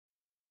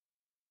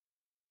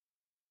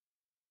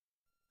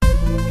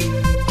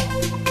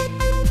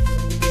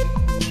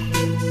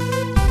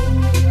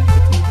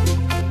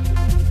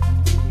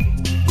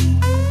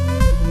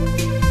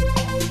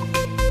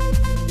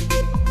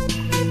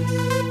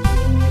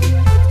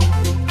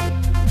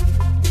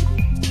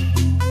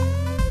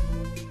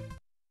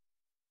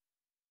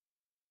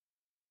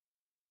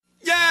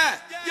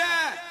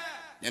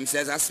Them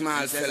says a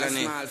small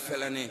felony. After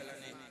them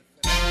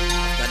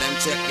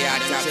check the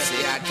autopsy.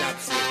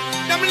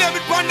 Them live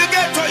it on the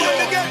ghetto, yo.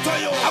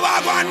 I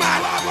walk one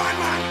man.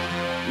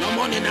 No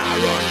money now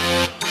run.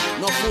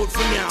 No food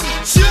for me.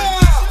 Sure.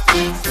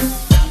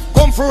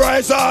 Come for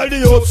rise all the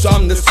youths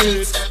on the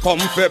streets. Come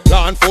for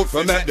plant food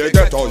for make the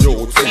ghetto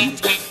youths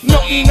eat.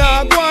 Nothing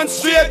now going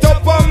straight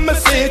up on my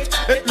seat.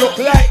 It look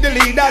like the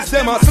leaders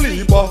them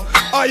asleep.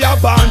 I a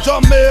born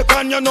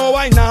Jamaican, you know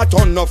I not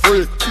on no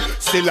freak.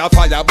 Still a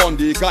fire burn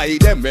the guy,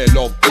 them me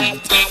love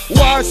beat.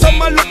 War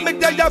someone look me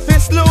there, your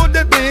fist load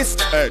the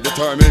beast. Hey,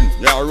 determined,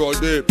 yeah, roll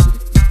deep.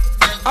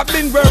 I've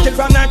been working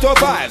from 9 to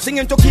 5,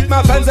 singing to keep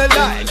my fans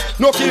alive.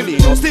 No killing,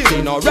 no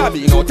stealing, no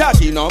robbing, no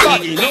tagging, no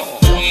bagging, no.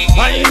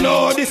 I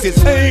know this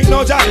ain't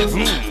no jive.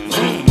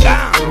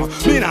 Down,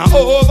 me now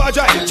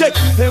overdrive. Check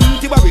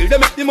empty barrel, they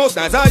make the most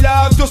nice. I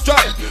have to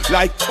strive,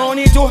 like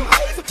money to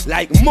hive,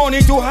 like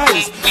money to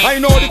highs. I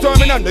know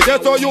determined and the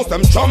ghetto use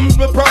them chums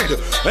with pride.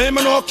 I'm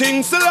no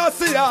King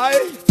Selassie,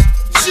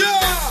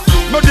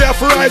 me there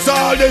for rise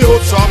all the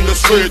youths from the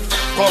street.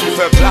 Come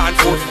for plant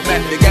food,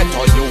 make the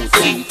ghetto use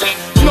eat.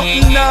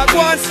 Nothing now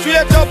going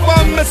straight up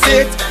on my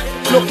seat.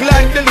 Look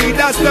like the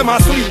leaders, them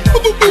asleep.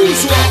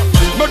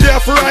 Me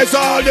there for rise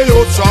all the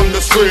youths from the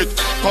street.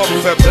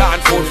 Come for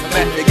plant food,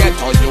 make the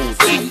ghetto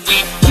use eat.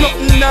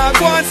 Nothing now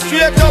going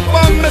straight up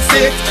on my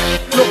seat.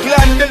 Look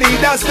like the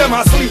leaders, them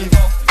asleep.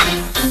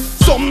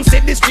 Some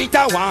say the street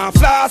I want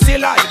flossy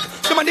like.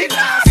 Them a the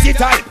nasty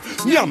type.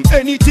 Me am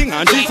anything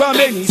and drink from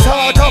any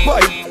sort of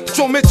pipe.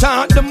 Show me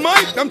chant the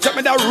mic, them check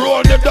me that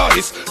roll the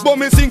dice. But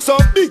me sing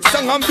some big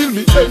song and build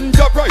me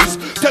enterprise.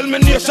 Tell me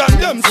nation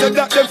them say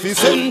that them feel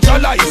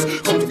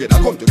centralized. Come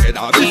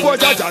together before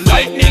judge and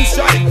lightning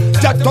strike.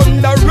 That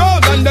thunder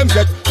roll and them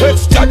get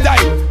extra die.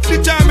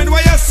 Determine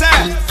what you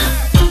say.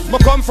 Me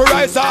come for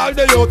rise all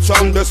the youths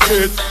on the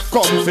street.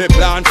 Come for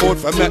plant food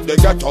for make the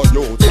ghetto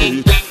youth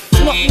eat.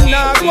 Nothing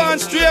now going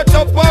straight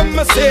up on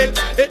my seat.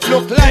 It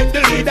look like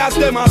the leaders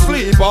them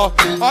asleep.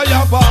 I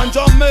have born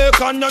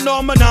Jamaican, you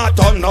know me not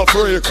on no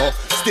freak.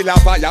 Still a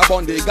fire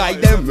burn the guy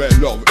them well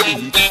love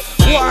eat.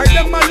 Why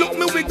them a look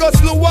me we go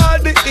slow all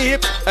the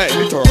heap. Hey,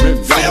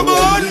 determined fire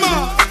burn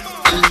man.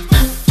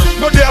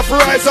 Me there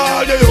for rise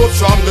all the youths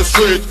from the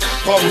street.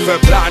 Come for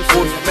plant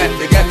food for make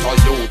the ghetto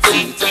youth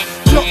eat.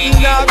 Nothing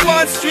now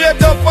going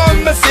straight up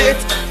on my seat.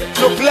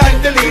 Look like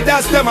the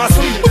leaders them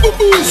asleep.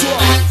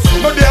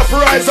 Me there for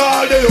rise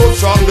all the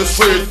youths from the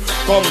street.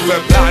 Come for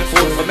plant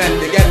food for make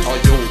the ghetto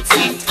youth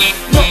eat.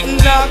 Nothing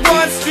now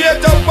going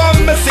straight up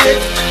on my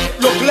seat.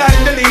 Look like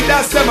the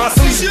leaders them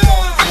asleep.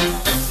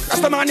 That's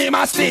the man name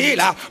a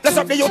stealer. Bless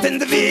up the youth in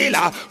the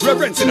villa.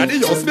 Reverence in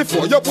the house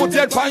before you put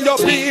your pan your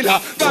peeler.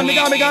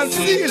 Gan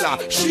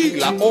Steeler,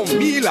 Sheila,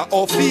 O'Mila,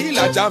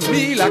 Ophila,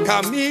 Jamila,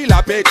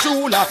 Camila,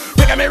 Petula.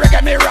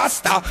 Reggae me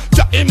Rasta,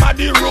 Jah him a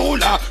the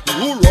ruler.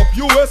 Europe,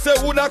 USA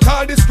woulda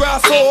call this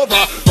grass over.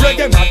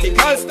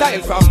 Reggae-matical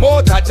style from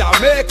Mota,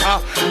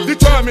 Jamaica.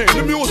 Determined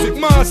the music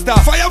master.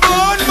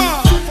 Fireborn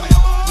man.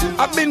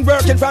 I've been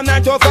working from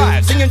 9 to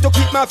 5, singing to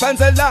keep my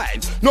fans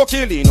alive. No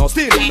killing, no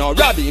stealing, no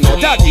robbing, no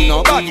tagging,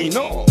 no bagging,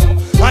 no.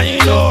 I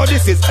know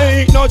this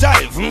ain't no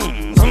jive.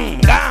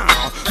 Down,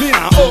 me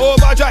now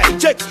overdrive.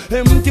 Check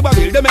empty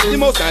barrel, they make the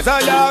most nice.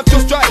 I have to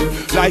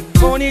strive, like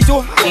money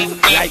to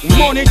hive, like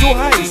money to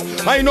highs.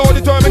 I know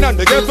determined and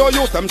the ghetto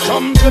use them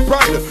chums with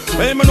pride.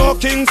 I'm no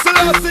King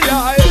Selassie,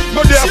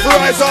 but there for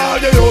rise all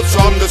the youths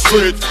from the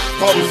street.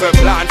 Come for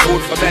plant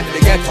food for make the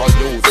ghetto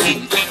youth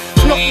eat.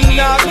 Nothing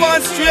now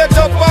going straight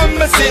up on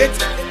my seat.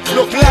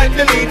 Look like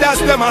the leaders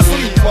them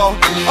asleep.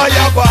 I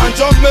have born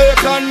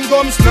Jamaican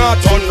gums not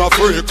on no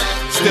freak.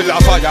 Still a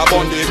fire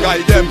burn the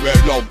guy them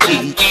well love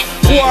beat.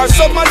 War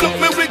someone look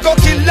me we go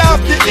kill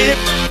off the hip.